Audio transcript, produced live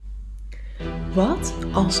Wat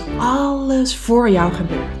als alles voor jou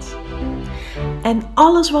gebeurt? En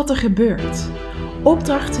alles wat er gebeurt,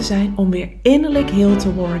 opdrachten zijn om weer innerlijk heel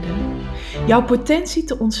te worden, jouw potentie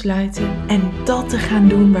te ontsluiten en dat te gaan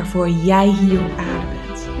doen waarvoor jij hier op aarde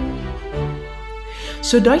bent.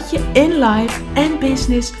 Zodat je in life en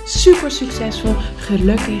business super succesvol,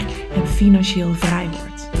 gelukkig en financieel vrij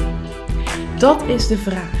wordt. Dat is de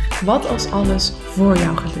vraag, wat als alles voor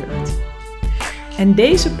jou gebeurt? En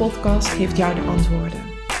deze podcast geeft jou de antwoorden.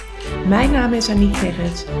 Mijn naam is Aniek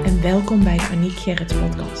Gerrits en welkom bij de Aniek Gerrits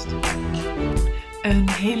podcast. Een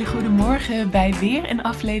hele goede morgen bij weer een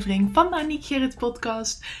aflevering van de Aniek Gerrits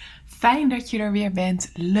podcast. Fijn dat je er weer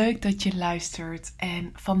bent. Leuk dat je luistert. En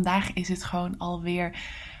vandaag is het gewoon alweer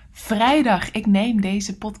vrijdag. Ik neem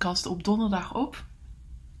deze podcast op donderdag op.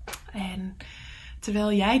 En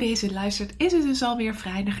terwijl jij deze luistert, is het dus alweer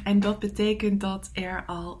vrijdag. En dat betekent dat er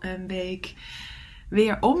al een week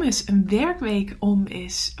weer om is. Een werkweek om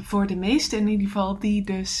is. Voor de meesten in ieder geval. Die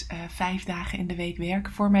dus 5 dagen in de week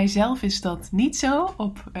werken. Voor mijzelf is dat niet zo.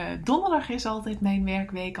 Op donderdag is altijd mijn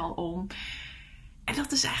werkweek al om. En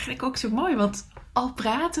dat is eigenlijk ook zo mooi. Want al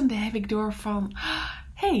pratende heb ik door van...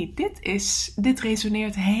 hey, dit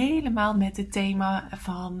resoneert helemaal met het thema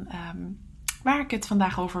van... waar ik het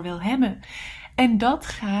vandaag over wil hebben. En dat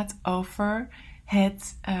gaat over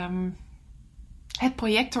het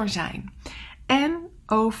projector zijn. En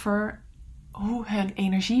over hoe hun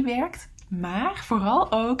energie werkt. Maar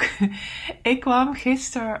vooral ook, ik kwam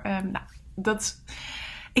gisteren...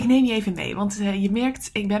 ik neem je even mee, want je merkt,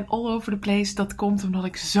 ik ben all over the place. Dat komt omdat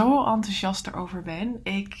ik zo enthousiast erover ben.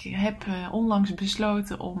 Ik heb onlangs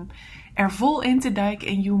besloten om er vol in te duiken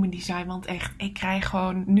in Human Design. Want echt, ik krijg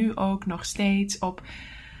gewoon nu ook nog steeds op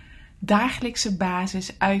dagelijkse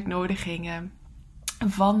basis uitnodigingen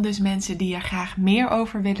van dus mensen die er graag meer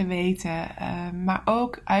over willen weten. Maar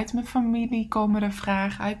ook uit mijn familie komen er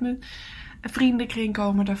vragen, uit mijn vriendenkring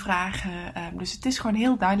komen er vragen. Dus het is gewoon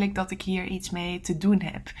heel duidelijk dat ik hier iets mee te doen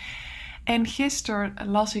heb. En gisteren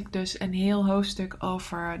las ik dus een heel hoofdstuk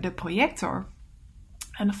over de projector.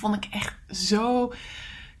 En dat vond ik echt zo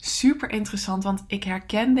super interessant, want ik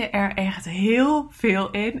herkende er echt heel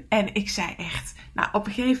veel in. En ik zei echt, op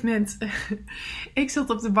een gegeven moment, ik zat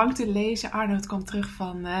op de bank te lezen. Arnoud kwam terug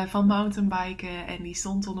van mountainbiken en die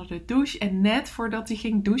stond onder de douche. En net voordat hij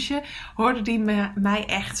ging douchen, hoorde hij mij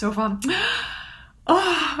echt zo van,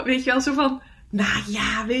 weet je wel, zo van,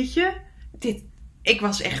 weet je,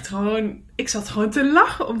 ik zat gewoon te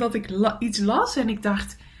lachen omdat ik iets las en ik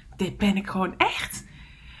dacht, dit ben ik gewoon echt.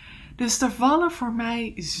 Dus er vallen voor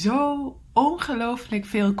mij zo ongelooflijk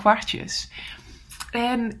veel kwartjes.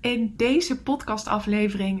 En in deze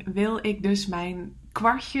podcastaflevering wil ik dus mijn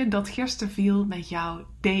kwartje dat gisteren viel met jou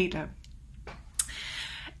delen.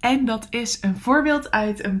 En dat is een voorbeeld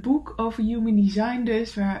uit een boek over Human Design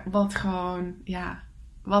dus.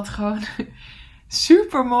 Wat gewoon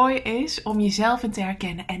super mooi is om jezelf in te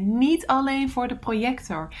herkennen. En niet alleen voor de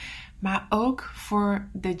projector. Maar ook voor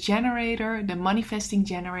de generator, de manifesting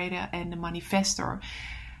generator en de manifestor.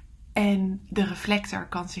 En de reflector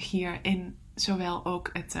kan zich hier in zowel ook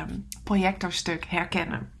het projectorstuk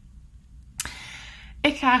herkennen.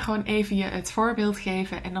 Ik ga gewoon even je het voorbeeld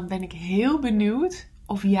geven. En dan ben ik heel benieuwd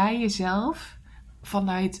of jij jezelf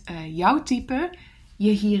vanuit jouw type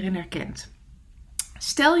je hierin herkent.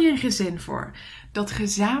 Stel je een gezin voor dat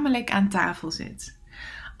gezamenlijk aan tafel zit.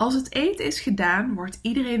 Als het eten is gedaan, wordt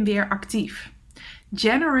iedereen weer actief.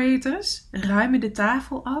 Generators ruimen de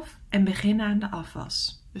tafel af en beginnen aan de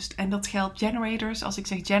afwas. En dat geldt generators. Als ik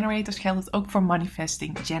zeg generators, geldt het ook voor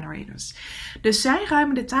manifesting generators. Dus zij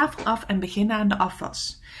ruimen de tafel af en beginnen aan de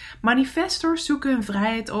afwas. Manifestors zoeken hun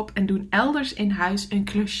vrijheid op en doen elders in huis een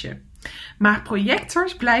klusje. Maar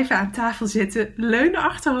projectors blijven aan tafel zitten, leunen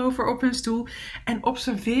achterover op hun stoel en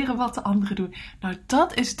observeren wat de anderen doen. Nou,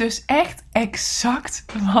 dat is dus echt exact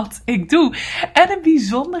wat ik doe. En het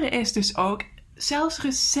bijzondere is dus ook, zelfs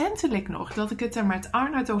recentelijk nog, dat ik het er met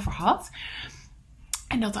Arnoud over had.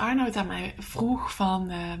 En dat Arnoud aan mij vroeg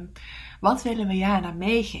van, wat willen we Jana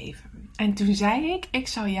meegeven? En toen zei ik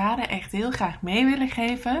zou Jana echt heel graag mee willen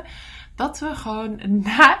geven dat we gewoon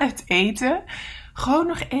na het eten gewoon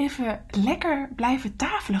nog even lekker blijven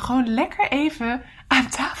tafelen. Gewoon lekker even aan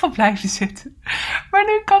tafel blijven zitten. Maar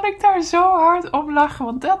nu kan ik daar zo hard om lachen.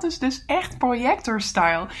 Want dat is dus echt projector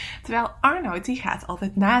style. Terwijl Arnoud, die gaat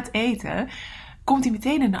altijd na het eten, komt hij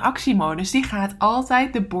meteen in de actiemodus. Die gaat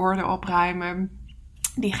altijd de borden opruimen.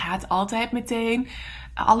 Die gaat altijd meteen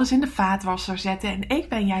alles in de vaatwasser zetten. En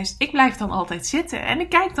ik blijf dan altijd zitten. En ik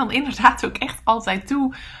kijk dan inderdaad ook echt altijd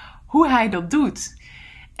toe hoe hij dat doet.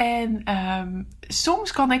 En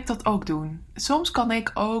soms kan ik dat ook doen. Soms kan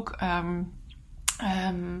ik ook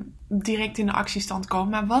direct in de actiestand komen.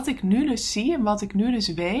 Maar wat ik nu dus zie en wat ik nu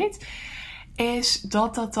dus weet, is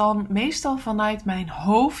dat dat dan meestal vanuit mijn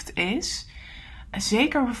hoofd is.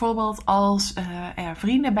 Zeker bijvoorbeeld als er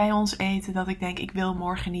vrienden bij ons eten, dat ik denk, ik wil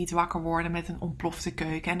morgen niet wakker worden met een ontplofte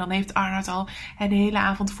keuken. En dan heeft Arnoud al de hele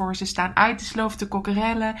avond voor ze staan uit te sloven te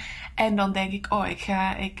kokkerellen. En dan denk ik,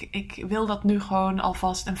 ik wil dat nu gewoon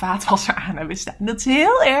alvast een vaatwasser aan hebben staan. Dat is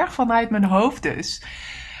heel erg vanuit mijn hoofd dus.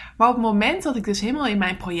 Maar op het moment dat ik dus helemaal in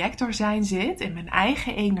mijn projector zijn zit, in mijn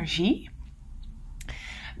eigen energie,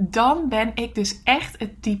 dan ben ik dus echt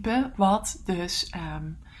het type wat dus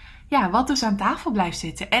aan tafel blijft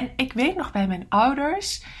zitten. En ik weet nog bij mijn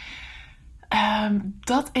ouders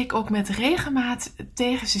dat ik ook met regelmaat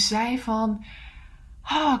tegen ze zei van,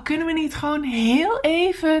 kunnen we niet gewoon heel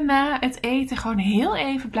even na het eten gewoon heel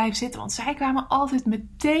even blijven zitten? Want zij kwamen altijd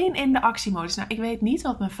meteen in de actiemodus. Nou, ik weet niet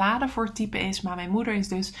wat mijn vader voor type is, maar mijn moeder is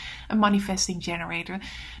dus een manifesting generator.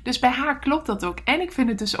 Dus bij haar klopt dat ook. En ik vind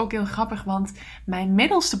het dus ook heel grappig, want mijn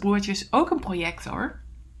middelste broertje is ook een projector.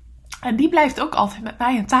 En die blijft ook altijd met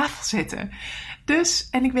mij aan tafel zitten. Dus,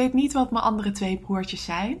 en ik weet niet wat mijn andere 2 broertjes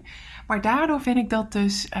zijn. Maar daardoor vind ik dat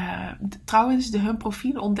dus, trouwens hun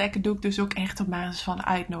profiel ontdekken doe ik dus ook echt op basis van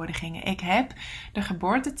uitnodigingen. Ik heb de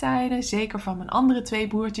geboortetijden, zeker van mijn andere 2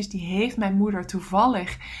 broertjes, die heeft mijn moeder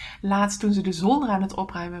toevallig laatst toen ze de zolder aan het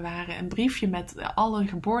opruimen waren, een briefje met alle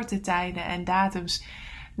geboortetijden en datums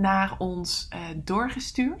naar ons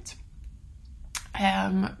doorgestuurd.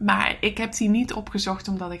 Maar ik heb die niet opgezocht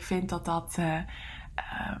omdat ik vind dat dat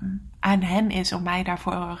aan hen is om mij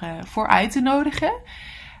daarvoor voor uit te nodigen.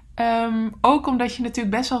 Ook omdat je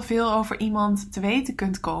natuurlijk best wel veel over iemand te weten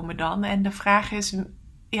kunt komen dan. En de vraag is,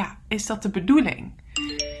 is dat de bedoeling?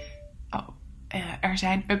 Er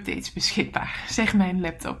zijn updates beschikbaar, zegt mijn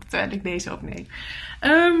laptop terwijl ik deze opneem.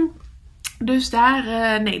 Dus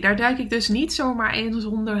daar duik ik dus niet zomaar in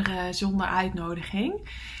zonder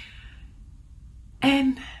uitnodiging.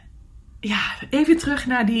 En even terug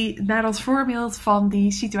naar dat voorbeeld van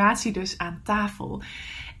die situatie dus aan tafel.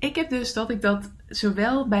 Ik heb dus dat ik dat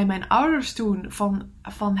zowel bij mijn ouders toen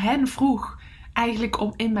van hen vroeg eigenlijk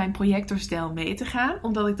om in mijn projectorstijl mee te gaan.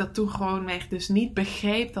 Omdat ik dat toen gewoonweg dus niet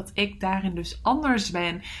begreep dat ik daarin dus anders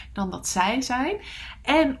ben dan dat zij zijn.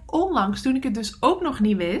 En onlangs toen ik het dus ook nog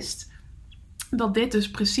niet wist, dat dit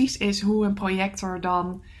dus precies is hoe een projector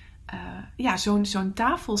dan zo'n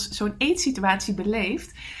zo'n eetsituatie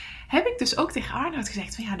beleeft, heb ik dus ook tegen Arnoud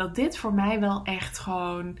gezegd van dat dit voor mij wel echt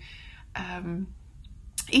gewoon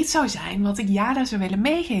iets zou zijn wat ik Jada zou willen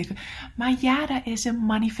meegeven. Maar Jada is een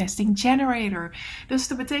manifesting generator. Dus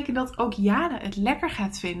dat betekent dat ook Jada het lekker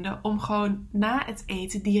gaat vinden om gewoon na het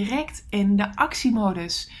eten direct in de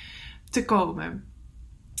actiemodus te komen.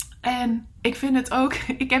 En ik vind het ook,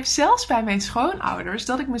 ik heb zelfs bij mijn schoonouders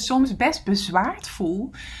dat ik me soms best bezwaard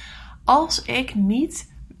voel als ik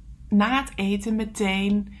niet na het eten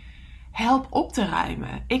meteen help op te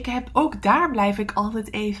ruimen. Ook daar blijf ik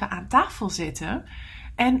altijd even aan tafel zitten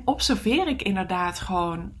en observeer ik inderdaad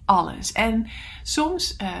gewoon alles. En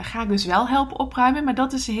soms ga ik dus wel helpen opruimen, maar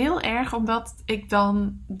dat is heel erg omdat ik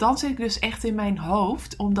dan zit ik dus echt in mijn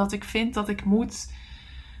hoofd, omdat ik vind dat ik moet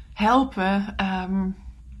helpen,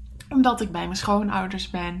 omdat ik bij mijn schoonouders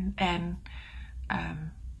ben en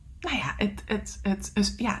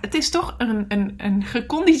het is toch een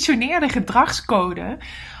geconditioneerde gedragscode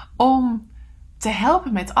om te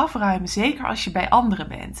helpen met afruimen, zeker als je bij anderen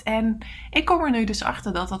bent. En ik kom er nu dus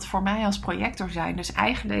achter dat dat voor mij als projector zijn dus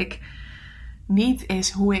eigenlijk niet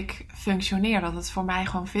is hoe ik functioneer. Dat het voor mij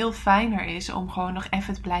gewoon veel fijner is om gewoon nog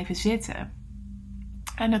even te blijven zitten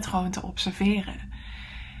en het gewoon te observeren.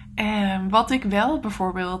 Wat ik wel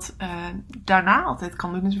bijvoorbeeld daarna altijd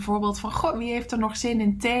kan doen is bijvoorbeeld van, wie heeft er nog zin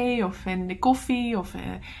in thee of in de koffie of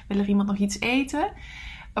wil er iemand nog iets eten?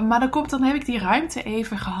 Maar dan heb ik die ruimte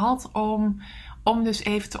even gehad om dus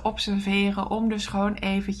even te observeren, om dus gewoon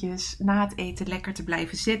eventjes na het eten lekker te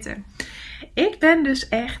blijven zitten. Ik ben dus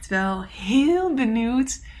echt wel heel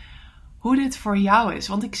benieuwd hoe dit voor jou is.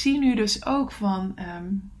 Want ik zie nu dus ook van,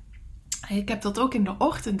 ik heb dat ook in de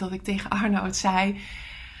ochtend dat ik tegen Arnoud zei,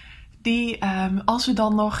 die als we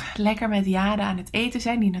dan nog lekker met Jada aan het eten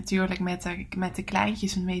zijn, die natuurlijk met de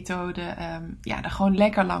kleintjes een methode er gewoon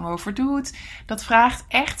lekker lang over doet. Dat vraagt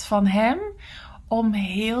echt van hem om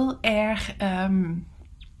heel erg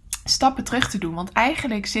stappen terug te doen. Want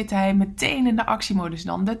eigenlijk zit hij meteen in de actiemodus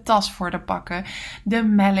dan. De tas voor de pakken, de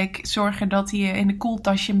melk, zorgen dat hij in de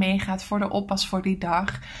koeltasje meegaat voor de oppas voor die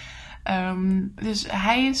dag. Dus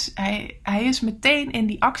hij is meteen in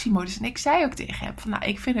die actiemodus. En ik zei ook tegen hem van, nou,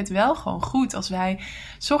 ik vind het wel gewoon goed als wij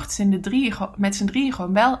 's ochtends met z'n drieën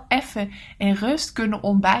gewoon wel even in rust kunnen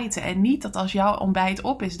ontbijten. En niet dat als jouw ontbijt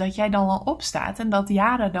op is, dat jij dan al opstaat. En dat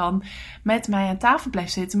Jara dan met mij aan tafel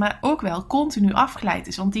blijft zitten. Maar ook wel continu afgeleid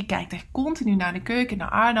is. Want die kijkt echt continu naar de keuken,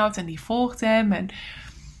 naar Arnoud. En die volgt hem.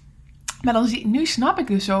 Maar nu snap ik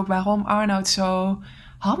dus ook waarom Arnoud zo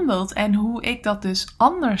handelt. En hoe ik dat dus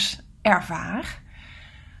anders ervaar.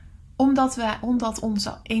 Omdat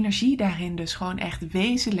onze energie daarin dus gewoon echt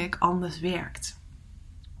wezenlijk anders werkt.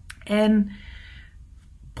 En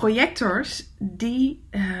projectors die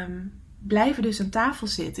blijven dus aan tafel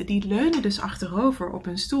zitten. Die leunen dus achterover op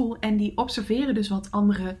hun stoel. En die observeren dus wat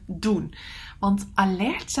anderen doen. Want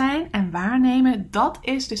alert zijn en waarnemen, dat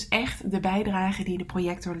is dus echt de bijdrage die de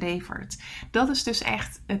projector levert. Dat is dus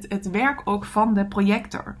echt het werk ook van de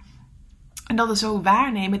projector. En dat is ook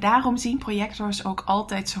waarnemen. Daarom zien projectors ook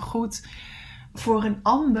altijd zo goed voor een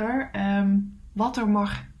ander wat er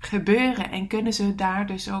mag gebeuren. En kunnen ze daar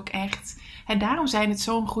dus ook echt... En daarom zijn het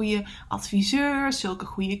zo'n goede adviseurs, zulke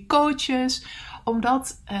goede coaches.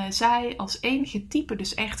 Omdat zij als enige type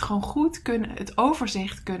dus echt gewoon goed het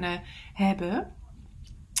overzicht kunnen hebben.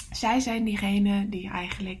 Zij zijn diegene die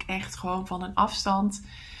eigenlijk echt gewoon van een afstand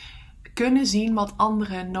kunnen zien wat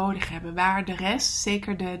anderen nodig hebben. Waar de rest,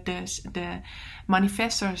 zeker de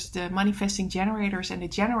manifestors, de manifesting generators en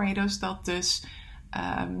de generators dat dus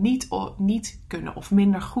niet kunnen of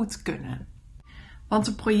minder goed kunnen. Want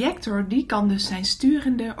de projector die kan dus zijn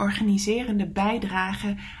sturende, organiserende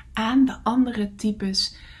bijdrage aan de andere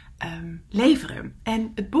types leveren.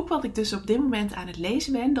 En het boek wat ik dus op dit moment aan het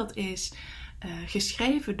lezen ben, dat is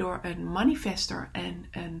geschreven door een manifestor en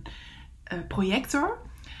een projector.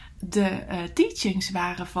 De teachings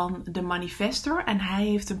waren van de manifestor en hij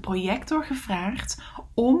heeft een projector gevraagd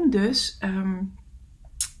om dus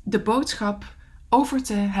de boodschap over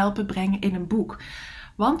te helpen brengen in een boek.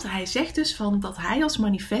 Want hij zegt dus dat hij als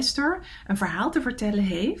manifestor een verhaal te vertellen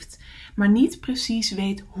heeft, maar niet precies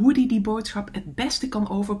weet hoe hij die boodschap het beste kan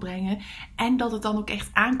overbrengen en dat het dan ook echt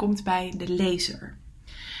aankomt bij de lezer.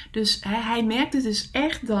 Dus hij merkte dus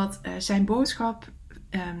echt dat zijn boodschap,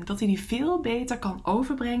 dat hij die veel beter kan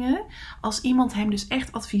overbrengen als iemand hem dus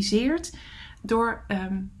echt adviseert door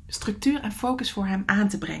structuur en focus voor hem aan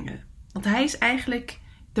te brengen. Want hij is eigenlijk...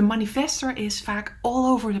 De manifestor is vaak all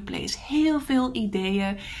over the place. Heel veel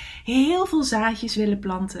ideeën, heel veel zaadjes willen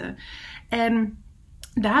planten. En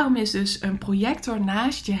daarom is dus een projector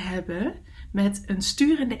naast je hebben met een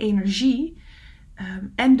sturende energie.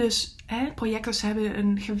 En dus projectors hebben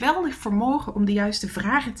een geweldig vermogen om de juiste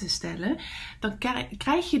vragen te stellen. Dan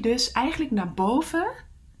krijg je dus eigenlijk naar boven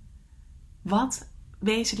wat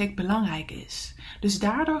wezenlijk belangrijk is. Dus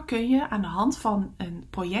daardoor kun je aan de hand van een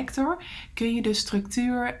projector kun je dus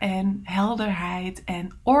structuur en helderheid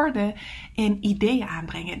en orde in ideeën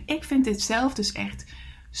aanbrengen. En ik vind dit zelf dus echt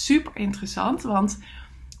super interessant, want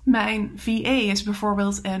mijn VA is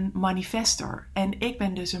bijvoorbeeld een manifestor en ik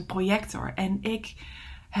ben dus een projector en ik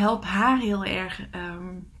help haar heel erg.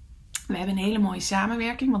 We hebben een hele mooie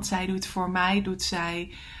samenwerking, want zij doet voor mij,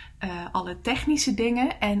 alle technische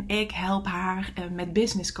dingen en ik help haar met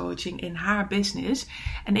business coaching in haar business.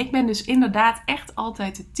 En ik ben dus inderdaad echt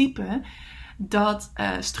altijd het type dat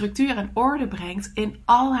structuur en orde brengt in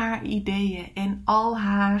al haar ideeën,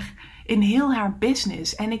 in heel haar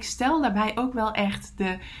business. En ik stel daarbij ook wel echt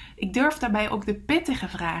ik durf daarbij ook de pittige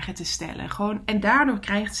vragen te stellen. En daardoor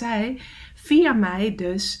krijgt zij via mij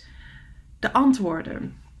dus de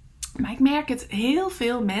antwoorden. Maar ik merk het, heel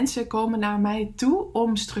veel mensen komen naar mij toe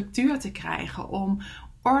om structuur te krijgen, om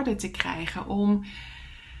orde te krijgen,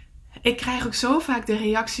 Ik krijg ook zo vaak de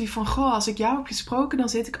reactie van, goh, als ik jou heb gesproken, dan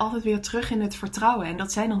zit ik altijd weer terug in het vertrouwen. En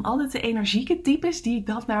dat zijn dan altijd de energieke types die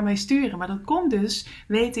dat naar mij sturen. Maar dat komt dus,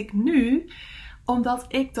 weet ik nu, omdat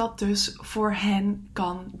ik dat dus voor hen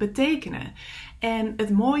kan betekenen. En het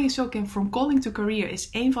mooie is ook in From Calling to Career is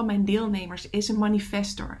een van mijn deelnemers is een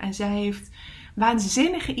manifestor. En zij heeft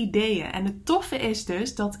waanzinnige ideeën. En het toffe is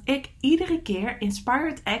dus dat ik iedere keer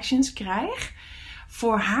inspired actions krijg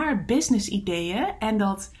voor haar business ideeën. En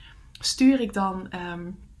dat stuur ik dan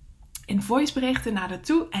in voiceberichten naar haar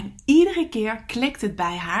toe. En iedere keer klikt het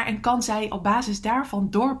bij haar en kan zij op basis daarvan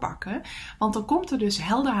doorpakken. Want dan komt er dus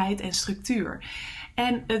helderheid en structuur.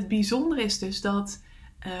 En het bijzondere is dus dat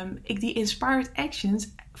ik die inspired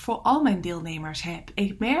actions voor al mijn deelnemers heb.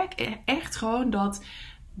 Ik merk echt gewoon dat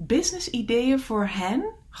business ideeën voor hen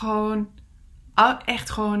gewoon echt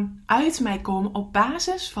gewoon uit mij komen op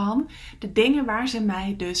basis van de dingen waar ze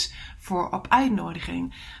mij dus voor op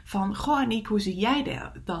uitnodigen. Van, goh Aniek, hoe zie jij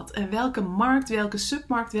dat? Welke markt, welke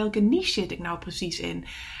submarkt, welke niche zit ik nou precies in?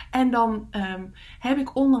 En dan heb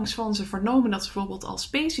ik onlangs van ze vernomen dat ze bijvoorbeeld al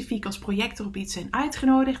specifiek als projector op iets zijn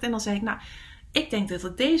uitgenodigd. En dan zei ik, nou, ik denk dat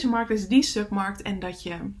het deze markt is, die submarkt en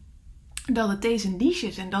dat het deze niche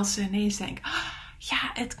is. En dat ze ineens denken, ja,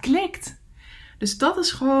 het klikt. Dus dat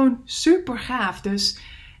is gewoon super gaaf. Dus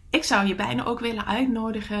ik zou je bijna ook willen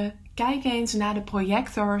uitnodigen. Kijk eens naar de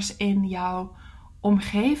projectors in jouw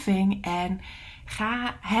omgeving. En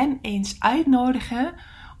ga hen eens uitnodigen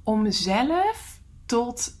om zelf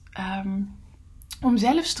om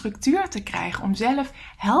zelf structuur te krijgen. Om zelf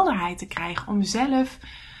helderheid te krijgen. Om zelf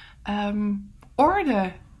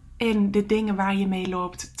orde in de dingen waar je mee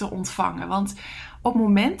loopt te ontvangen. Want op het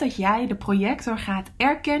moment dat jij de projector gaat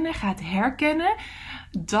erkennen, gaat herkennen,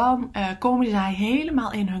 dan komen zij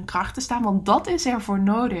helemaal in hun kracht te staan. Want dat is ervoor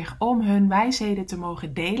nodig om hun wijsheden te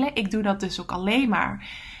mogen delen. Ik doe dat dus ook alleen maar.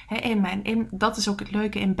 Dat is ook het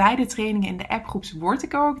leuke. In beide trainingen in de appgroeps word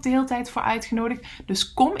ik er ook de hele tijd voor uitgenodigd.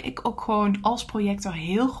 Dus kom ik ook gewoon als projector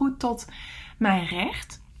heel goed tot mijn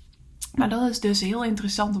recht. Maar dat is dus heel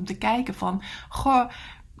interessant om te kijken van, goh,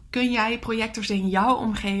 kun jij projectors in jouw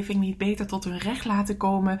omgeving niet beter tot hun recht laten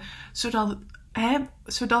komen,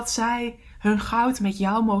 zodat zij hun goud met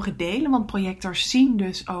jou mogen delen? Want projectors zien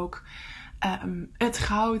dus ook het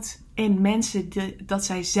goud in mensen dat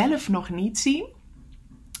zij zelf nog niet zien.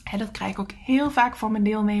 Dat krijg ik ook heel vaak van mijn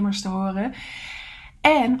deelnemers te horen.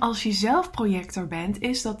 En als je zelf projector bent,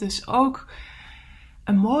 is dat dus ook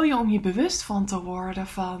een mooie om je bewust van te worden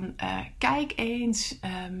van kijk eens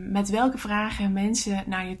met welke vragen mensen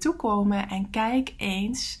naar je toe komen en kijk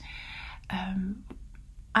eens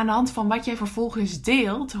aan de hand van wat jij vervolgens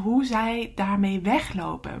deelt, hoe zij daarmee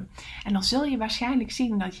weglopen. En dan zul je waarschijnlijk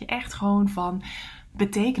zien dat je echt gewoon van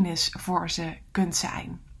betekenis voor ze kunt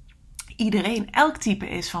zijn. Iedereen, elk type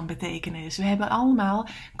is van betekenis. We hebben allemaal,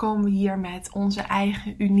 komen we hier met onze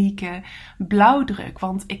eigen unieke blauwdruk.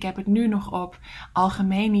 Want ik heb het nu nog op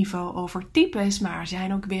algemeen niveau over types, maar er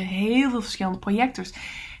zijn ook weer heel veel verschillende projectors.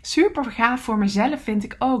 Super gaaf voor mezelf vind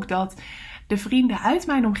ik ook dat de vrienden uit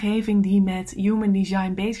mijn omgeving die met human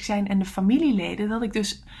design bezig zijn en de familieleden, dat ik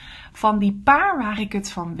dus van die paar waar ik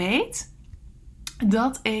het van weet,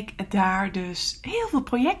 dat ik daar dus heel veel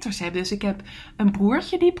projectors heb. Dus ik heb een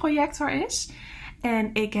broertje die projector is. En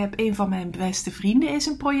ik heb een van mijn beste vrienden is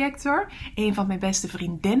een projector. Een van mijn beste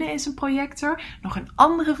vriendinnen is een projector. Nog een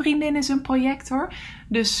andere vriendin is een projector.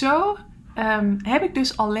 Dus zo heb ik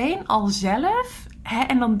dus alleen al zelf.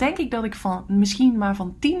 En dan denk ik dat ik misschien maar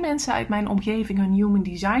van 10 mensen uit mijn omgeving hun human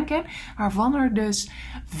design ken. Waarvan er dus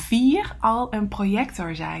 4 al een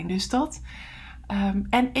projector zijn. Dus dat.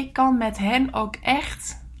 En ik kan met hen ook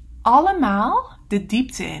echt allemaal de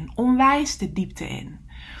diepte in. Onwijs de diepte in.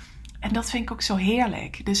 En dat vind ik ook zo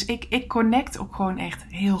heerlijk. Dus ik connect ook gewoon echt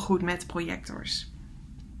heel goed met projectors.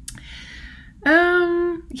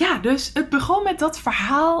 Dus het begon met dat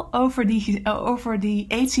verhaal over die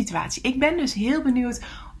eetsituatie. Ik ben dus heel benieuwd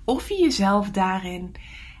of je jezelf daarin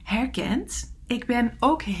herkent. Ik ben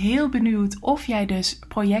ook heel benieuwd of jij dus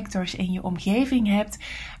projectors in je omgeving hebt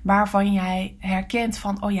waarvan jij herkent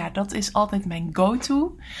van, oh ja, dat is altijd mijn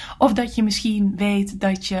go-to. Of dat je misschien weet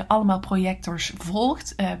dat je allemaal projectors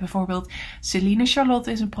volgt. Bijvoorbeeld Celine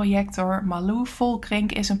Charlotte is een projector, Malou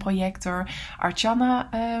Volkrink is een projector, Archana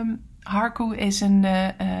Harku is een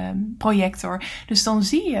projector. Dus dan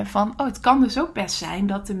zie je van, het kan dus ook best zijn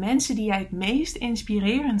dat de mensen die jij het meest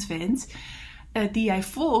inspirerend vindt, die jij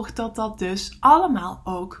volgt, dat dus allemaal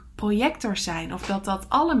ook projectors zijn. Of dat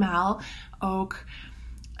allemaal ook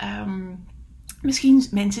misschien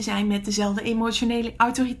mensen zijn met dezelfde emotionele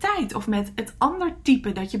autoriteit. Of met het ander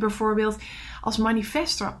type. Dat je bijvoorbeeld als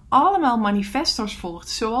manifestor allemaal manifestors volgt.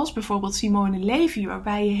 Zoals bijvoorbeeld Simone Levy.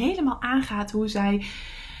 Waarbij je helemaal aangaat hoe zij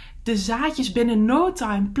de zaadjes binnen no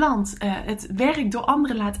time plant. Het werk door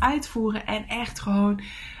anderen laat uitvoeren. En echt gewoon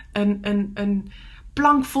een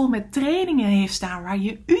plank vol met trainingen heeft staan waar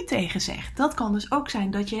je u tegen zegt. Dat kan dus ook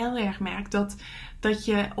zijn dat je heel erg merkt dat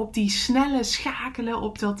je op die snelle schakelen,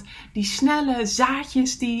 op die snelle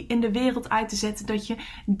zaadjes die in de wereld uit te zetten, dat je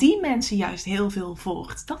die mensen juist heel veel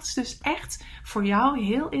volgt. Dat is dus echt voor jou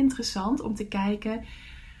heel interessant om te kijken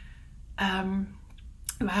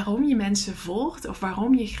waarom je mensen volgt of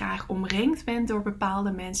waarom je graag omringd bent door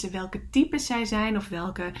bepaalde mensen, welke types zij zijn of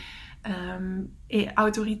welke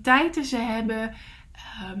autoriteiten ze hebben.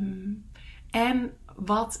 En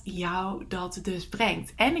wat jou dat dus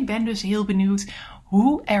brengt. En ik ben dus heel benieuwd,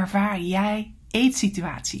 hoe ervaar jij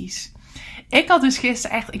eetsituaties? Ik had dus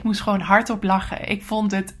gisteren echt, ik moest gewoon hardop lachen. Ik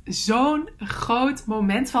vond het zo'n groot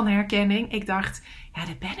moment van herkenning. Ik dacht, ja,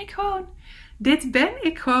 dit ben ik gewoon. Dit ben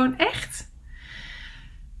ik gewoon echt.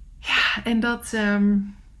 Ja, en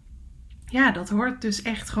dat hoort dus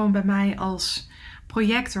echt gewoon bij mij als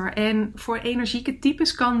projector. En voor energieke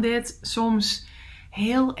types kan dit soms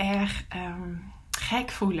heel erg gek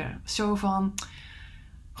voelen. Zo van,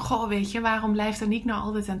 goh, weet je, waarom blijft Aniek nou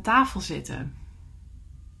altijd aan tafel zitten?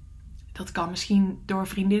 Dat kan misschien door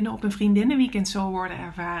vriendinnen op een vriendinnenweekend zo worden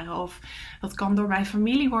ervaren. Of dat kan door mijn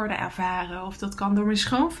familie worden ervaren. Of dat kan door mijn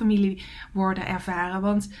schoonfamilie worden ervaren.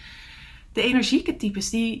 Want de energieke types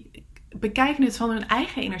die bekijken het van hun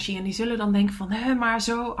eigen energie. En die zullen dan denken van, maar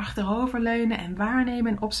zo achteroverleunen en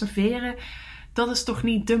waarnemen en observeren. Dat is toch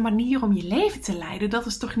niet de manier om je leven te leiden. Dat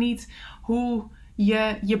is toch niet hoe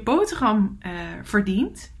je je boterham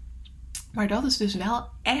verdient. Maar dat is dus wel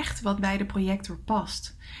echt wat bij de projector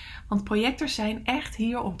past. Want projectors zijn echt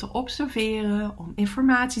hier om te observeren, om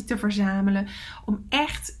informatie te verzamelen, om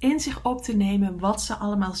echt in zich op te nemen wat ze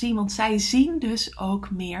allemaal zien. Want zij zien dus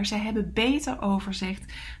ook meer. Zij hebben beter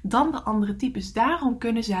overzicht dan de andere types. Daarom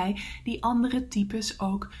kunnen zij die andere types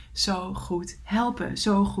ook zo goed helpen,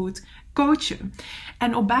 zo goed coachen.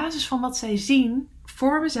 En op basis van wat zij zien,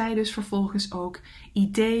 vormen zij dus vervolgens ook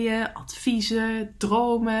ideeën, adviezen,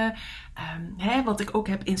 dromen. Wat ik ook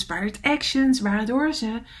heb, inspired actions, waardoor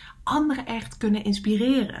ze anderen echt kunnen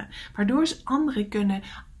inspireren. Waardoor ze anderen kunnen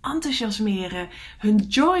enthousiasmeren, hun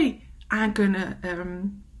joy aan kunnen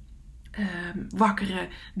wakkeren,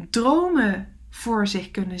 dromen voor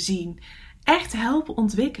zich kunnen zien. Echt helpen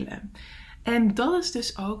ontwikkelen. En dat is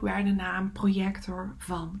dus ook waar de naam projector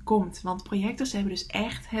van komt. Want projectors hebben dus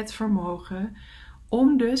echt het vermogen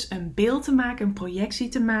om dus een beeld te maken, een projectie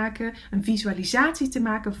te maken, een visualisatie te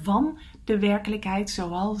maken van de werkelijkheid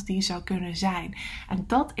zoals die zou kunnen zijn. En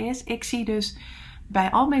dat is, ik zie dus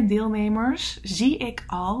bij al mijn deelnemers, zie ik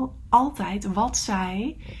altijd wat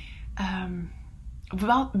zij,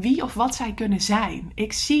 wie of wat zij kunnen zijn.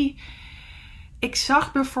 Ik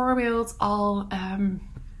zag bijvoorbeeld al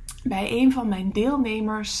bij een van mijn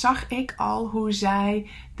deelnemers zag ik al hoe zij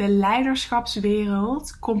de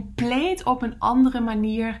leiderschapswereld compleet op een andere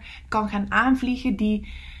manier kan gaan aanvliegen,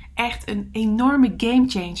 die echt een enorme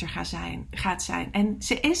gamechanger gaat zijn. En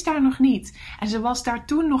ze is daar nog niet. En ze was daar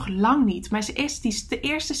toen nog lang niet. Maar ze is de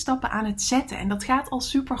eerste stappen aan het zetten. En dat gaat al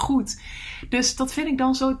super goed. Dus dat vind ik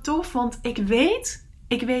dan zo tof. Want ik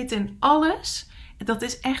weet in alles. Dat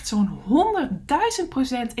is echt zo'n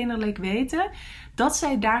 100.000% innerlijk weten dat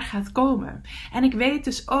zij daar gaat komen. En ik weet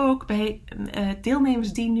dus ook bij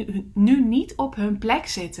deelnemers die nu niet op hun plek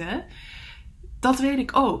zitten, dat weet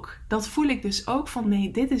ik ook. Dat voel ik dus ook van,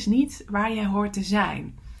 nee, dit is niet waar jij hoort te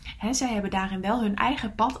zijn. Zij hebben daarin wel hun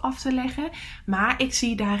eigen pad af te leggen, maar ik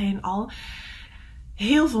zie daarin al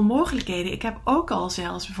heel veel mogelijkheden. Ik heb ook al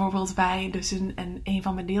zelfs bijvoorbeeld bij dus een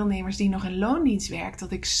van mijn deelnemers die nog in loondienst werkt,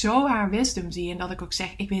 dat ik zo haar wisdom zie en dat ik ook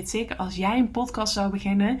zeg, ik weet zeker als jij een podcast zou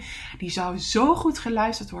beginnen, die zou zo goed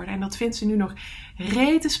geluisterd worden. En dat vindt ze nu nog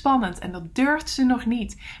rete spannend en dat durft ze nog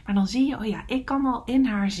niet. Maar dan zie je, oh ja, ik kan al in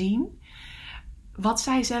haar zien wat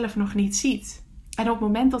zij zelf nog niet ziet. En op het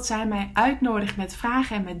moment dat zij mij uitnodigt met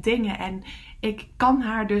vragen en met dingen en ik kan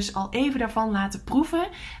haar dus al even daarvan laten proeven,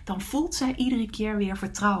 dan voelt zij iedere keer weer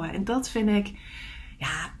vertrouwen. En dat vind ik,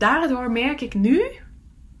 ja, daardoor merk ik nu,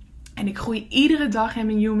 en ik groei iedere dag in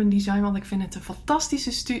mijn human design, want ik vind het een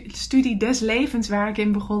fantastische studie des levens waar ik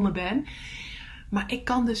in begonnen ben. Maar ik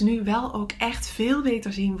kan dus nu wel ook echt veel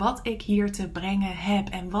beter zien wat ik hier te brengen heb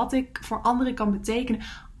en wat ik voor anderen kan betekenen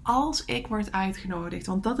als ik word uitgenodigd.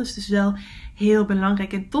 Want dat is dus wel heel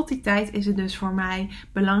belangrijk. En tot die tijd is het dus voor mij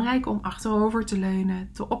belangrijk om achterover te leunen,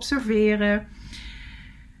 te observeren.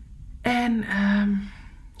 En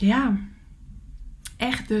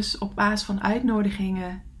echt dus op basis van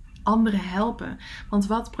uitnodigingen anderen helpen. Want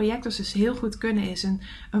wat projectors dus heel goed kunnen is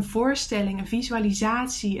een voorstelling, een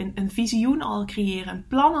visualisatie, een visioen al creëren, een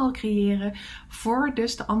plan al creëren voor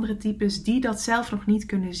dus de andere types die dat zelf nog niet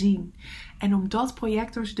kunnen zien. En omdat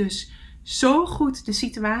projectors dus zo goed de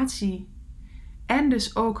situatie en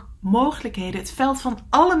dus ook mogelijkheden, het veld van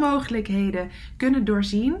alle mogelijkheden kunnen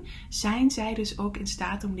doorzien, zijn zij dus ook in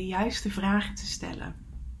staat om de juiste vragen te stellen.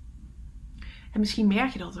 En misschien merk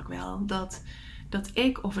je dat ook wel, dat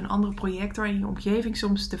ik of een andere projector in je omgeving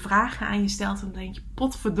soms de vragen aan je stelt en dan denk je,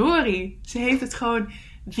 potverdorie, ze heeft het gewoon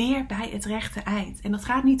weer bij het rechte eind. En dat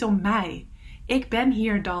gaat niet om mij. Ik ben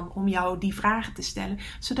hier dan om jou die vragen te stellen,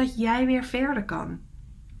 zodat jij weer verder kan.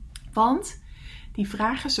 Want die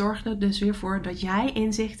vragen zorgen er dus weer voor dat jij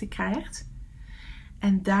inzichten krijgt.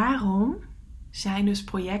 En daarom zijn dus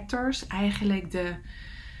projectors eigenlijk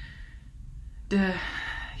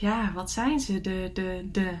wat zijn ze?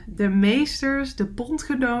 De meesters, de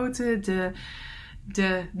bondgenoten,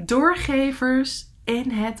 de doorgevers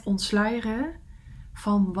in het ontsluieren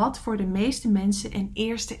van wat voor de meeste mensen in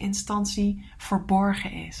eerste instantie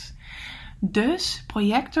verborgen is. Dus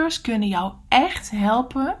projectors kunnen jou echt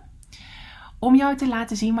helpen om jou te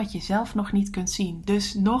laten zien wat je zelf nog niet kunt zien.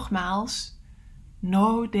 Dus nogmaals,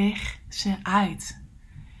 nodig ze uit.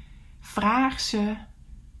 Vraag ze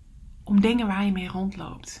om dingen waar je mee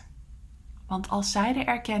rondloopt. Want als zij de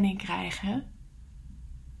erkenning krijgen,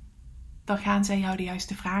 dan gaan zij jou de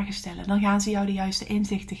juiste vragen stellen. Dan gaan ze jou de juiste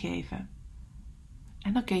inzichten geven.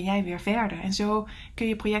 En dan kun jij weer verder. En zo kun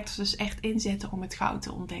je projectors dus echt inzetten om het goud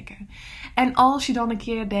te ontdekken. En als je dan een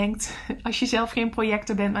keer denkt, als je zelf geen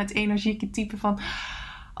projector bent, maar het energieke type van,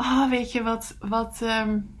 weet je,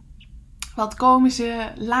 wat komen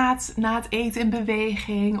ze laat na het eten in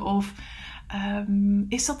beweging? Of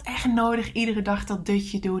is dat echt nodig iedere dag dat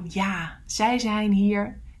dutje doen? Ja, zij zijn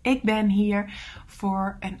hier. Ik ben hier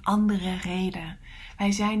voor een andere reden.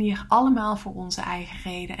 Wij zijn hier allemaal voor onze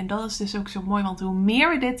eigen reden. En dat is dus ook zo mooi. Want hoe meer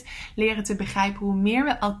we dit leren te begrijpen, hoe meer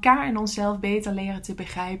we elkaar en onszelf beter leren te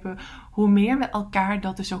begrijpen, hoe meer we elkaar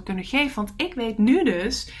dat dus ook kunnen geven. Want ik weet nu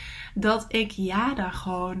dus dat ik daar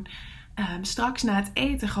gewoon straks na het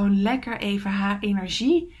eten gewoon lekker even haar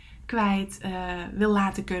energie kwijt wil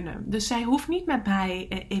laten kunnen. Dus zij hoeft niet met mij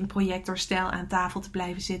in projectorstijl aan tafel te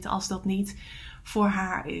blijven zitten als dat niet voor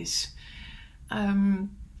haar is.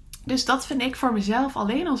 Dus dat vind ik voor mezelf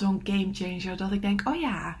alleen al zo'n game changer. Dat ik denk,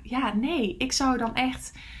 ik zou dan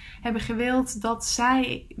echt hebben gewild dat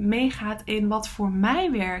zij meegaat in wat voor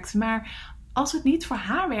mij werkt. Maar als het niet voor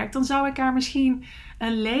haar werkt, dan zou ik haar misschien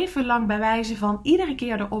een leven lang bij wijze van iedere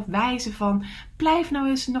keer erop wijzen van, blijf nou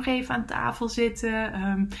eens nog even aan tafel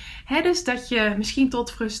zitten. Dus dat je misschien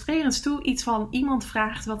tot frustrerends toe iets van iemand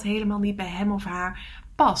vraagt wat helemaal niet bij hem of haar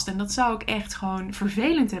past. En dat zou ik echt gewoon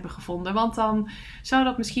vervelend hebben gevonden. Want dan zou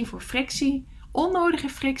dat misschien voor frictie, onnodige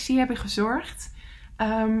frictie hebben gezorgd.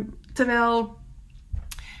 Terwijl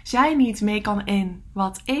zij niet mee kan in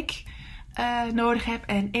wat ik nodig heb.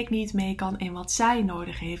 En ik niet mee kan in wat zij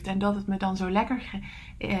nodig heeft. En dat het me dan zo lekker...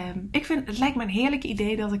 het lijkt me een heerlijk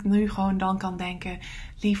idee dat ik nu gewoon dan kan denken,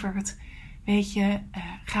 lieverd, weet je,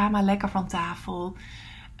 ga maar lekker van tafel.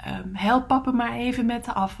 Help papa maar even met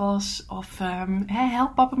de afwas. Of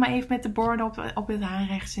help papa maar even met de borden op het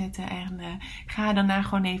aanrecht zetten. En ga daarna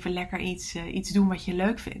gewoon even lekker iets doen wat je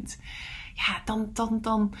leuk vindt. Ja,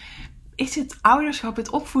 dan is het ouderschap, het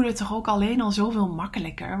opvoeden toch ook alleen al zoveel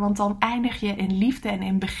makkelijker. Want dan eindig je in liefde en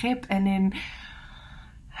in begrip en in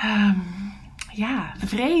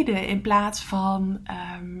vrede. In plaats van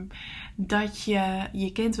dat je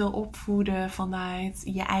je kind wil opvoeden vanuit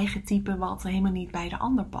je eigen type wat helemaal niet bij de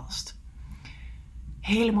ander past.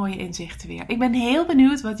 Hele mooie inzichten weer. Ik ben heel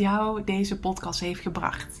benieuwd wat jou deze podcast heeft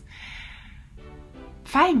gebracht.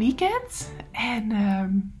 Fijn weekend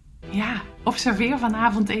en observeer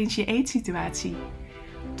vanavond eens je eetsituatie.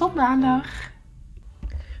 Tot maandag.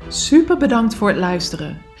 Super bedankt voor het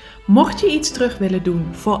luisteren. Mocht je iets terug willen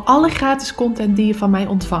doen voor alle gratis content die je van mij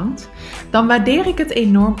ontvangt, dan waardeer ik het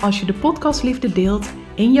enorm als je de podcast liefde deelt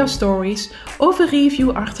in jouw stories of een review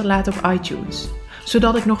achterlaat op iTunes.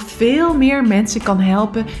 Zodat ik nog veel meer mensen kan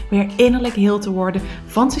helpen weer innerlijk heel te worden,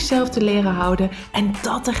 van zichzelf te leren houden en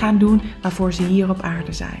dat te gaan doen waarvoor ze hier op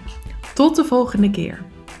aarde zijn. Tot de volgende keer.